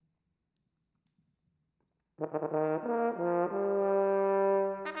The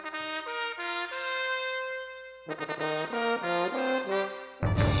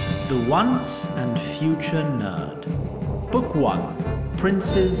Once and Future Nerd. Book 1,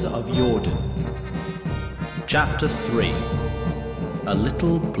 Princes of Jordan. Chapter 3, A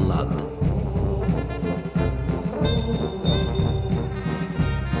Little Blood.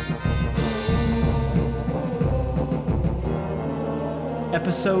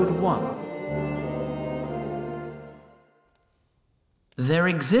 Episode 1. There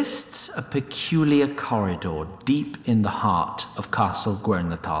exists a peculiar corridor deep in the heart of Castle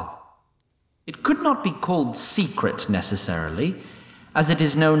Gwernethal. It could not be called secret necessarily, as it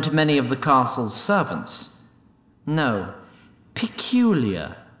is known to many of the castle's servants. No,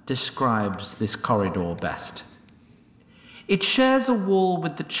 peculiar describes this corridor best. It shares a wall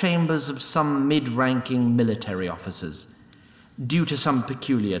with the chambers of some mid-ranking military officers. Due to some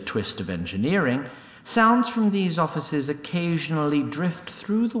peculiar twist of engineering, sounds from these offices occasionally drift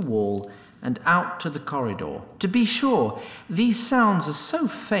through the wall and out to the corridor. To be sure, these sounds are so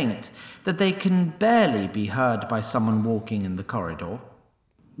faint that they can barely be heard by someone walking in the corridor.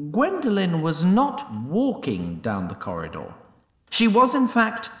 Gwendolen was not walking down the corridor. She was, in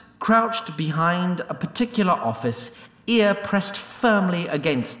fact, crouched behind a particular office, ear pressed firmly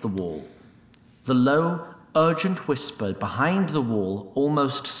against the wall. The low, urgent whisper behind the wall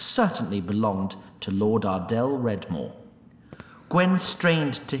almost certainly belonged to Lord Ardell Redmore. Gwen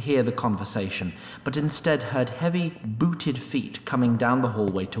strained to hear the conversation, but instead heard heavy, booted feet coming down the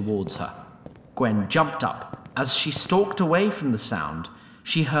hallway towards her. Gwen jumped up. As she stalked away from the sound,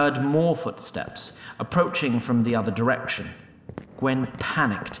 she heard more footsteps, approaching from the other direction. Gwen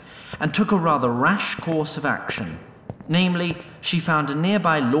panicked and took a rather rash course of action. Namely, she found a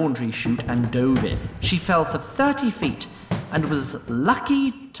nearby laundry chute and dove in. She fell for 30 feet and was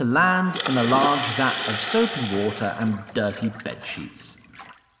lucky to land in a large vat of soapy water and dirty bedsheets.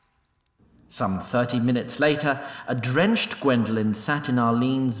 Some 30 minutes later, a drenched Gwendolen sat in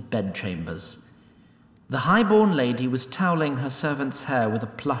Arlene's bedchambers. The highborn lady was toweling her servant's hair with a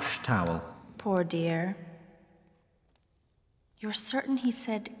plush towel. Poor dear. You're certain he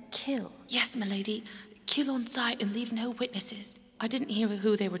said kill? Yes, milady. Kill on sight and leave no witnesses. I didn't hear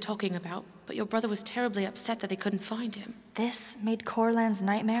who they were talking about, but your brother was terribly upset that they couldn't find him. This made Corlan's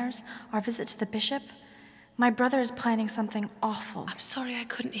nightmares? Our visit to the bishop? My brother is planning something awful. I'm sorry I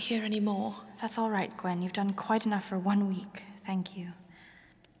couldn't hear any more. That's all right, Gwen. You've done quite enough for 1 week. Thank you.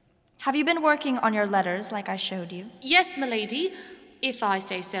 Have you been working on your letters like I showed you? Yes, milady. If I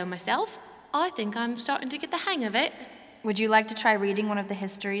say so myself, I think I'm starting to get the hang of it. Would you like to try reading one of the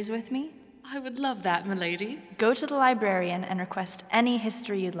histories with me? I would love that, milady. Go to the librarian and request any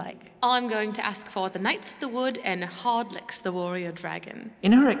history you'd like. I'm going to ask for the Knights of the Wood and Hardlix the Warrior Dragon.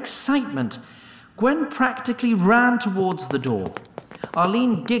 In her excitement, Gwen practically ran towards the door.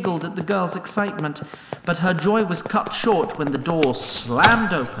 Arlene giggled at the girl's excitement, but her joy was cut short when the door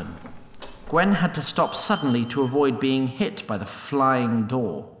slammed open. Gwen had to stop suddenly to avoid being hit by the flying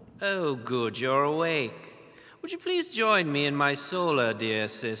door. Oh, good, you're awake. Would you please join me in my solar, dear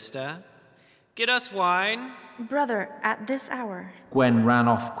sister? Get us wine? Brother, at this hour. Gwen ran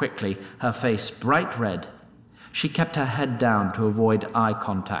off quickly, her face bright red. She kept her head down to avoid eye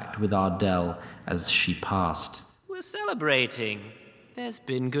contact with Ardell as she passed. We're celebrating. There's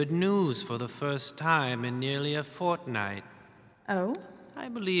been good news for the first time in nearly a fortnight. Oh? I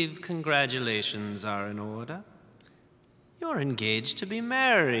believe congratulations are in order. You're engaged to be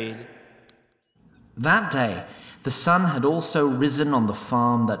married. That day, the sun had also risen on the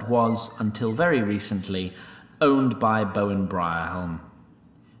farm that was, until very recently, owned by Bowen Briarhelm.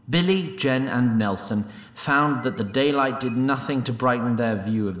 Billy, Jen, and Nelson found that the daylight did nothing to brighten their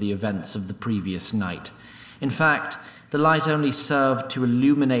view of the events of the previous night. In fact, the light only served to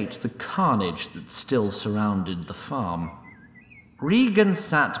illuminate the carnage that still surrounded the farm. Regan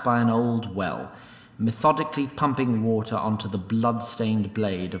sat by an old well, methodically pumping water onto the blood-stained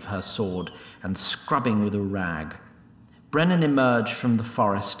blade of her sword and scrubbing with a rag. Brennan emerged from the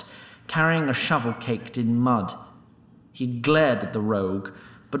forest, carrying a shovel caked in mud. He glared at the rogue,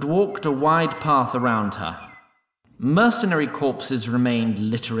 but walked a wide path around her. Mercenary corpses remained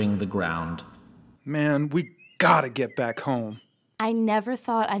littering the ground. Man, we gotta get back home. I never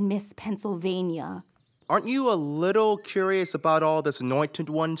thought I'd miss Pennsylvania. Aren't you a little curious about all this Anointed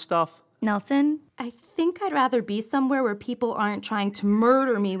One stuff? Nelson, I think I'd rather be somewhere where people aren't trying to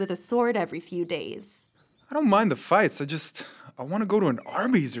murder me with a sword every few days. I don't mind the fights, I want to go to an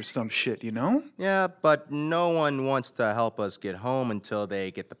Arby's or some shit, you know? Yeah, but no one wants to help us get home until they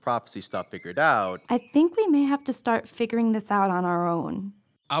get the prophecy stuff figured out. I think we may have to start figuring this out on our own.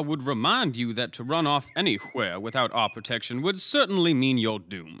 I would remind you that to run off anywhere without our protection would certainly mean your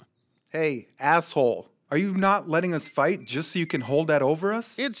doom. Hey, asshole. Are you not letting us fight just so you can hold that over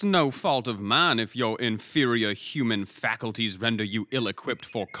us? It's no fault of mine if your inferior human faculties render you ill-equipped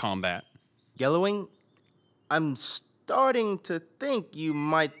for combat. Yellowing, I'm starting to think you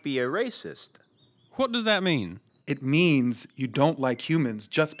might be a racist. What does that mean? It means you don't like humans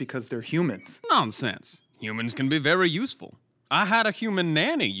just because they're humans. Nonsense. Humans can be very useful. I had a human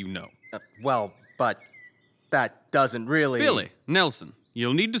nanny, you know. Well, but that doesn't really... Billy, Nelson,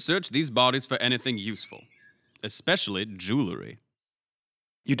 you'll need to search these bodies for anything useful, especially jewelry.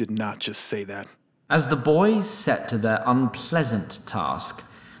 You did not just say that. As the boys set to their unpleasant task,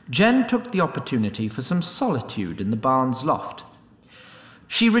 Jen took the opportunity for some solitude in the barn's loft.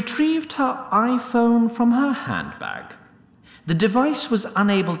 She retrieved her iPhone from her handbag. The device was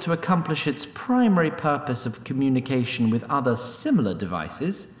unable to accomplish its primary purpose of communication with other similar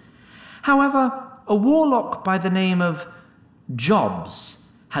devices. However, a warlock by the name of Jobs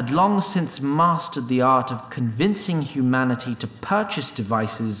had long since mastered the art of convincing humanity to purchase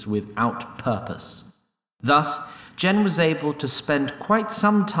devices without purpose. Thus, Jen was able to spend quite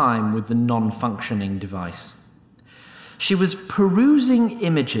some time with the non-functioning device. She was perusing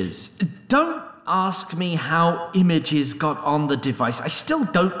images. Don't ask me how images got on the device. I still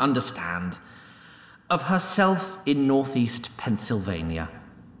don't understand. Of herself in northeast Pennsylvania.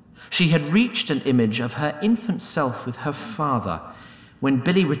 She had reached an image of her infant self with her father when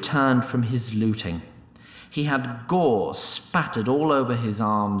Billy returned from his looting. He had gore spattered all over his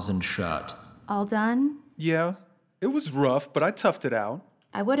arms and shirt. All done? Yeah, it was rough, but I toughed it out.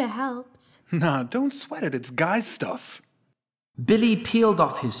 I would have helped. Nah, don't sweat it. It's guy stuff. Billy peeled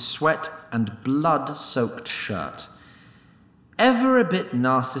off his sweat and blood-soaked shirt. Ever a bit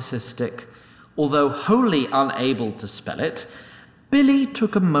narcissistic, although wholly unable to spell it, Billy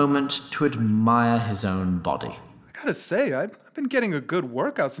took a moment to admire his own body. I gotta say, I've been getting a good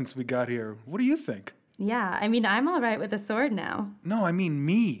workout since we got here. What do you think? Yeah, I mean, I'm all right with a sword now. No, I mean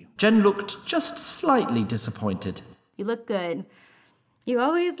me. Jen looked just slightly disappointed. You look good. You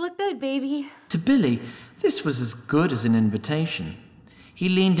always look good, baby. To Billy, this was as good as an invitation. He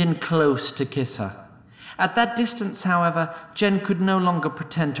leaned in close to kiss her. At that distance, however, Jen could no longer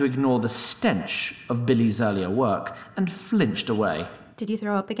pretend to ignore the stench of Billy's earlier work and flinched away. Did you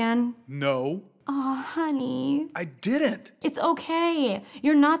throw up again? No. Oh, honey. I didn't. It's okay.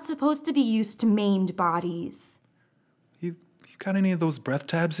 You're not supposed to be used to maimed bodies. You got any of those breath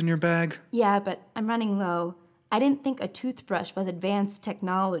tabs in your bag? Yeah, but I'm running low. I didn't think a toothbrush was advanced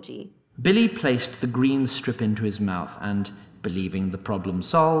technology. Billy placed the green strip into his mouth and, believing the problem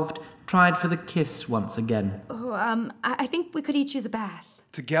solved, tried for the kiss once again. Oh, I think we could each use a bath.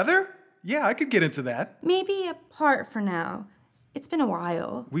 Together? Yeah, I could get into that. Maybe apart for now. It's been a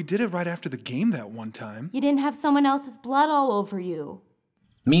while. We did it right after the game that one time. You didn't have someone else's blood all over you.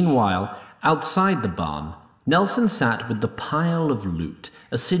 Meanwhile, outside the barn, Nelson sat with the pile of loot,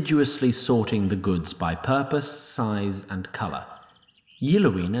 assiduously sorting the goods by purpose, size, and color.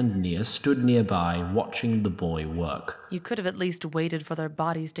 Yilloween and Nia stood nearby, watching the boy work. You could have at least waited for their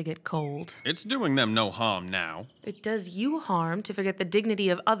bodies to get cold. It's doing them no harm now. It does you harm to forget the dignity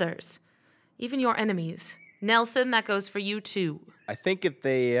of others, even your enemies. Nelson, that goes for you too. I think if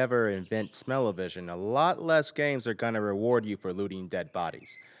they ever invent smell-o-vision, a lot less games are gonna reward you for looting dead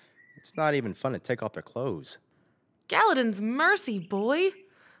bodies. It's not even fun to take off their clothes. Galadin's mercy, boy.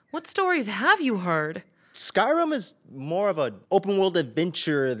 What stories have you heard? Skyrim is more of an open-world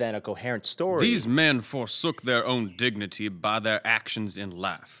adventure than a coherent story. These men forsook their own dignity by their actions in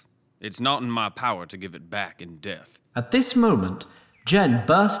life. It's not in my power to give it back in death. At this moment, Jen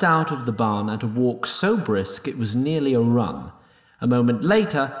burst out of the barn at a walk so brisk it was nearly a run. A moment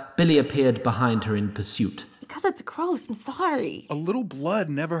later, Billy appeared behind her in pursuit. Because it's gross, I'm sorry. A little blood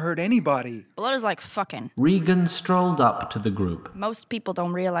never hurt anybody. Blood is like fucking. Regan strolled up to the group. Most people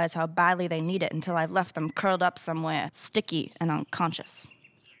don't realize how badly they need it until I've left them curled up somewhere, sticky and unconscious.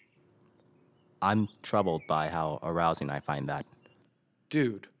 I'm troubled by how arousing I find that.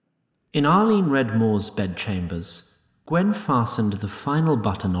 Dude. In Arlene Redmore's bedchambers, Gwen fastened the final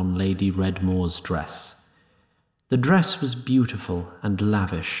button on Lady Redmore's dress. The dress was beautiful and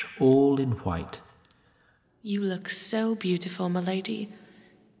lavish, all in white. You look so beautiful, milady.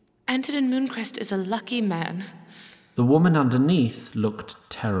 Antonin Mooncrest is a lucky man. The woman underneath looked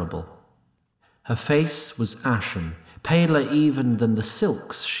terrible. Her face was ashen, paler even than the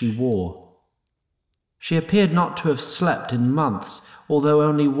silks she wore. She appeared not to have slept in months, although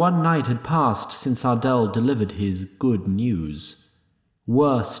only one night had passed since Ardell delivered his good news.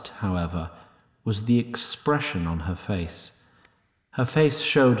 Worst, however, was the expression on her face. Her face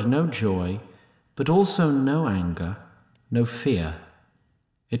showed no joy, but also no anger, no fear.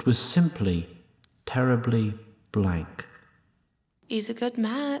 It was simply terribly blank. He's a good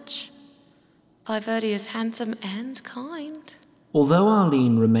match. I've heard he is handsome and kind. Although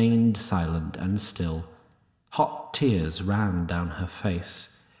Arline remained silent and still, hot tears ran down her face.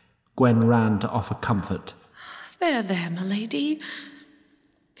 Gwen ran to offer comfort. There, milady.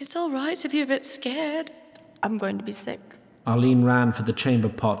 It's all right to be a bit scared. I'm going to be sick. Arline ran for the chamber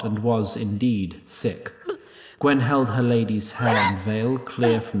pot and was indeed sick. Gwen held her lady's hair and veil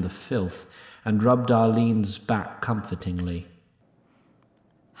clear from the filth and rubbed Arlene's back comfortingly.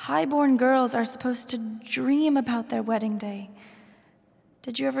 Highborn girls are supposed to dream about their wedding day.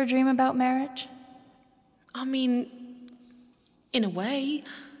 Did you ever dream about marriage? I mean, in a way.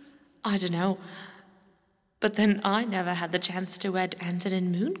 I don't know. But then I never had the chance to wed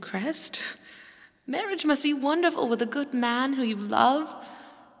Antonin Mooncrest. Marriage must be wonderful with a good man who you love.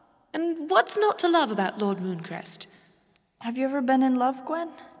 And what's not to love about Lord Mooncrest? Have you ever been in love, Gwen?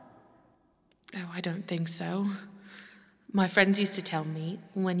 Oh, I don't think so. My friends used to tell me,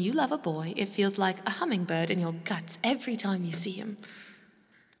 when you love a boy, it feels like a hummingbird in your guts every time you see him.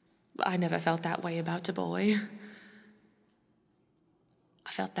 I never felt that way about a boy.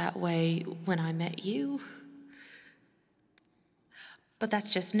 I felt that way when I met you. But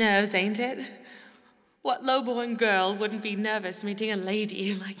that's just nerves, ain't it? What low-born girl wouldn't be nervous meeting a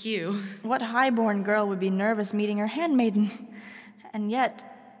lady like you? What highborn girl would be nervous meeting her handmaiden? And yet,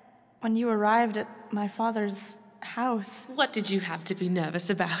 when you arrived at my father's house... What did you have to be nervous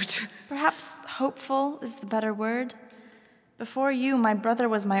about? Perhaps hopeful is the better word. Before you, my brother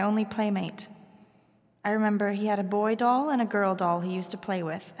was my only playmate. I remember he had a boy doll and a girl doll he used to play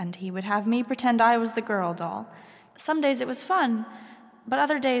with, and he would have me pretend I was the girl doll. Some days it was fun, but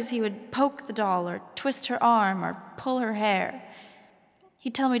other days he would poke the doll or twist her arm or pull her hair.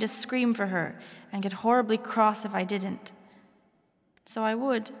 He'd tell me to scream for her and get horribly cross if I didn't. So I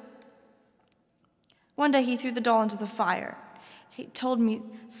would. One day he threw the doll into the fire. He told me,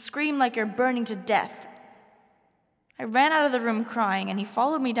 "Scream like you're burning to death." I ran out of the room crying, and he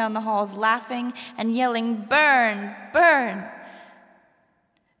followed me down the halls laughing and yelling, "Burn! Burn!"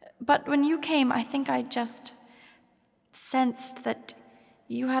 But when you came, I think I just sensed that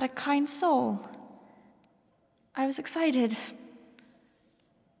you had a kind soul. I was excited.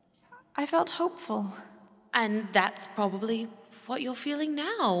 I felt hopeful. And that's probably what you're feeling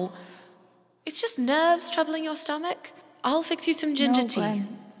now. It's just nerves troubling your stomach. I'll fix you some ginger tea.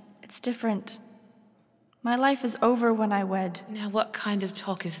 Gwen, it's different. My life is over when I wed. Now, what kind of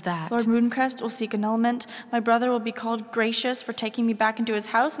talk is that? Lord Mooncrest will seek annulment. My brother will be called gracious for taking me back into his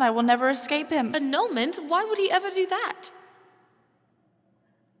house, and I will never escape him. Annulment? Why would he ever do that?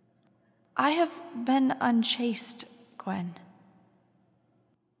 I have been unchaste, Gwen.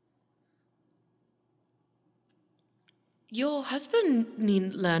 Your husband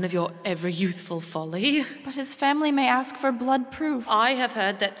needn't learn of your ever-youthful folly. But his family may ask for blood proof. I have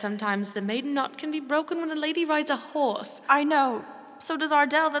heard that sometimes the maiden knot can be broken when a lady rides a horse. I know. So does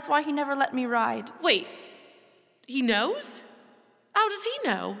Ardell. That's why he never let me ride. Wait, he knows? How does he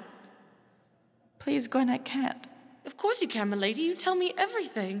know? Please, Gwen, I can't. Of course you can, milady. You tell me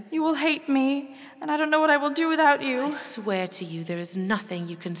everything. You will hate me, and I don't know what I will do without you. I swear to you, there is nothing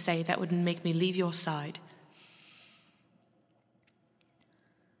you can say that would make me leave your side.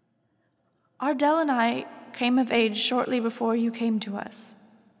 Ardell and I came of age shortly before you came to us.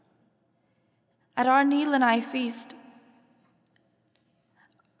 At our Neil and I feast,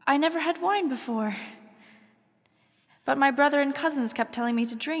 I never had wine before. But my brother and cousins kept telling me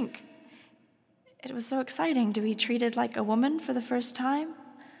to drink. It was so exciting to be treated like a woman for the first time.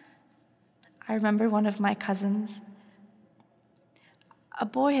 I remember one of my cousins. A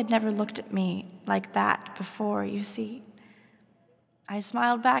boy had never looked at me like that before, you see. I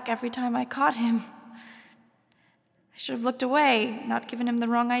smiled back every time I caught him. I should have looked away, not given him the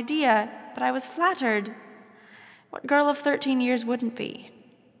wrong idea, but I was flattered. What girl of 13 years wouldn't be?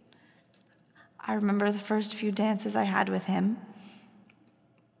 I remember the first few dances I had with him,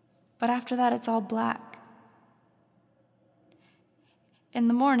 but after that it's all black. In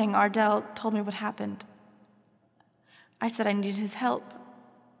the morning, Ardell told me what happened. I said I needed his help.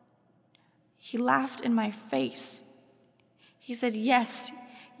 He laughed in my face. He said, "Yes,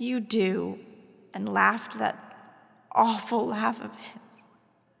 you do," and laughed that awful laugh of his.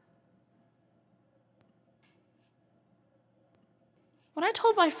 When I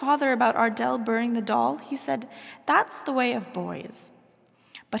told my father about Ardell burning the doll, he said, "That's the way of boys.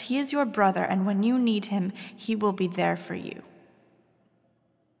 But he is your brother, and when you need him, he will be there for you."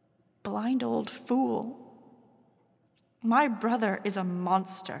 Blind old fool. My brother is a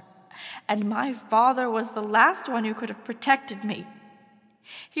monster, and my father was the last one who could have protected me.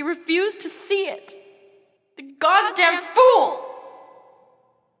 He refused to see it. The goddamn fool!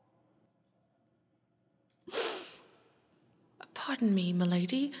 Pardon me,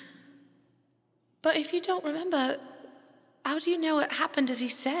 milady. But if you don't remember, how do you know it happened as he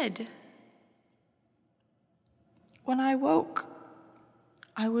said? When I woke,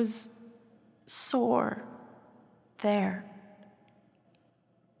 I was sore there.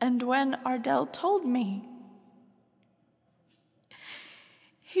 And when Ardell told me,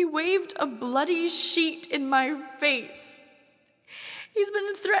 he waved a bloody sheet in my face. He's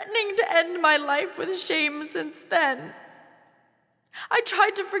been threatening to end my life with shame since then. I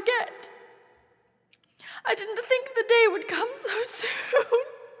tried to forget. I didn't think the day would come so soon.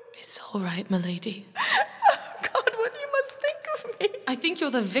 It's all right, milady. Oh, God, what you must think of me. I think you're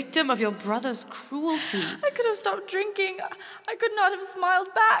the victim of your brother's cruelty. I could have stopped drinking. I could not have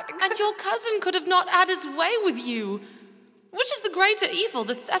smiled back. And your cousin could have not had his way with you. Which is the greater evil,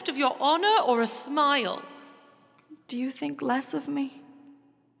 the theft of your honor or a smile? Do you think less of me?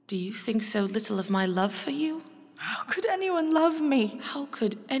 Do you think so little of my love for you? How could anyone love me? How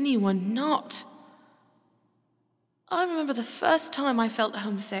could anyone not? I remember the first time I felt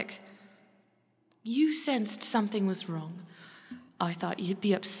homesick. You sensed something was wrong. I thought you'd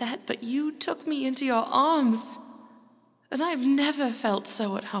be upset, but you took me into your arms. And I've never felt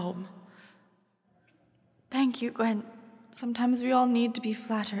so at home. Thank you, Gwen. Sometimes we all need to be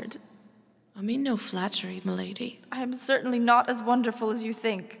flattered. I mean no flattery, milady. I am certainly not as wonderful as you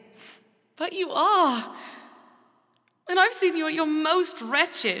think. But you are. And I've seen you at your most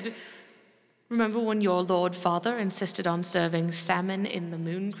wretched. Remember when your Lord Father insisted on serving salmon in the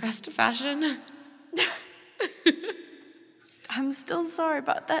Mooncrest fashion? I'm still sorry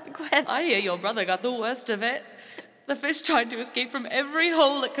about that, Gwen. I hear your brother got the worst of it. The fish tried to escape from every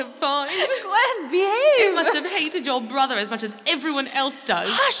hole it could find. Gwen, behave! You must have hated your brother as much as everyone else does.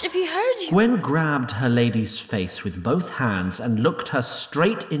 Hush, if he heard you. Gwen grabbed her lady's face with both hands and looked her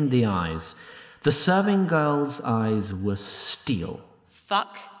straight in the eyes. The serving girl's eyes were steel.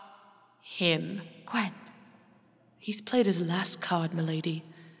 Fuck him. Gwen. He's played his last card, milady.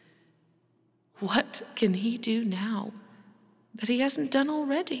 What can he do now that he hasn't done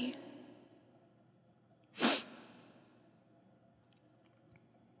already?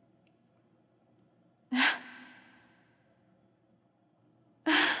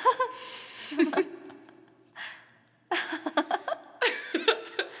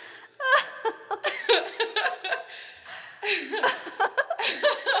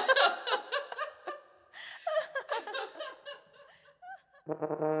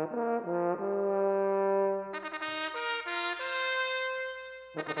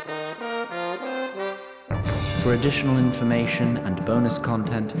 For additional information and bonus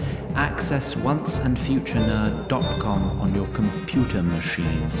content, access onceandfuturenerd.com on your computer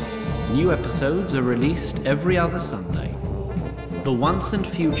machine. New episodes are released every other Sunday. The Once and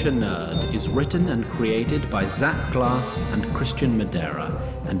Future Nerd is written and created by Zach Glass and Christian Madera,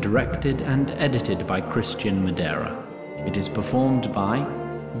 and directed and edited by Christian Madera. It is performed by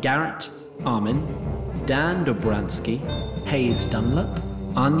Garrett Armin, Dan Dobransky, Hayes Dunlap,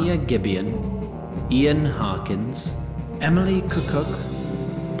 Anya Gibeon, Ian Harkins, Emily Kukuk,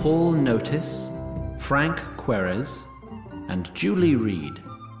 Paul Notice, Frank Querez, and Julie Reed.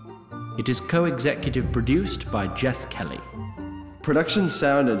 It is co-executive produced by Jess Kelly. Production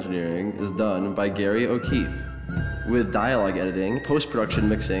sound engineering is done by Gary O'Keefe, with dialogue editing, post-production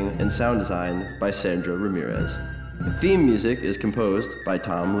mixing, and sound design by Sandra Ramirez. Theme music is composed by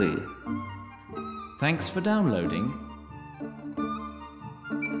Tom Lee. Thanks for downloading.